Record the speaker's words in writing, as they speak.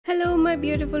Hello my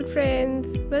beautiful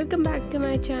friends, welcome back to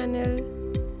my channel.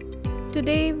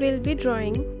 Today we'll be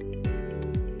drawing.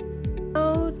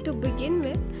 Now to begin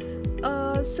with,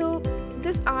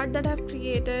 this art that I've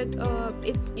created,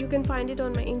 you can find it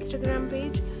on my Instagram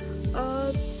page.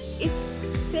 It's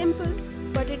simple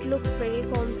but it looks very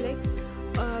complex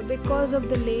because of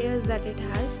the layers that it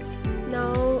has.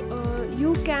 Now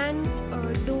you can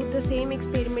do the same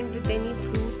experiment with any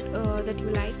fruit that you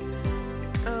like.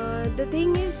 The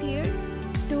thing is here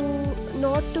to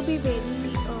not to be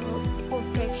very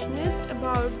perfectionist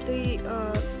about the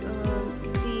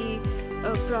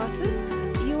process.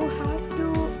 You have to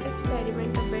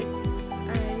experiment a bit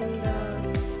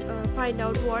and find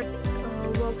out what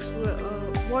works,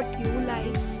 what you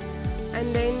like,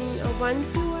 and then once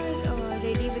you are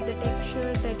ready with the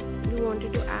texture that you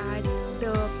wanted to add,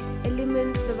 the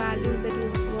elements, the values that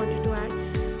you wanted to add,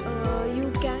 you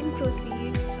can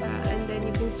proceed and then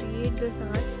you can create this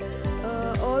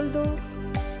art. Although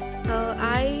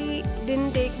I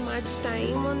didn't take much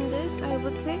time on this, I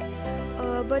would say,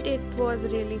 but it was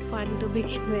really fun to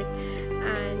begin with,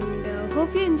 and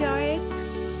hope you enjoy it.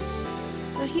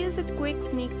 Now here's a quick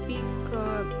sneak peek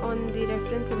on the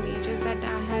reference images that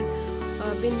I had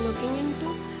been looking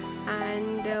into,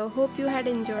 and hope you had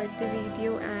enjoyed the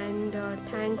video, and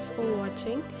thanks for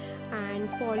watching, and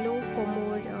follow for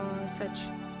more such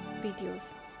videos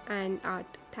and art.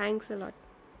 Thanks a lot.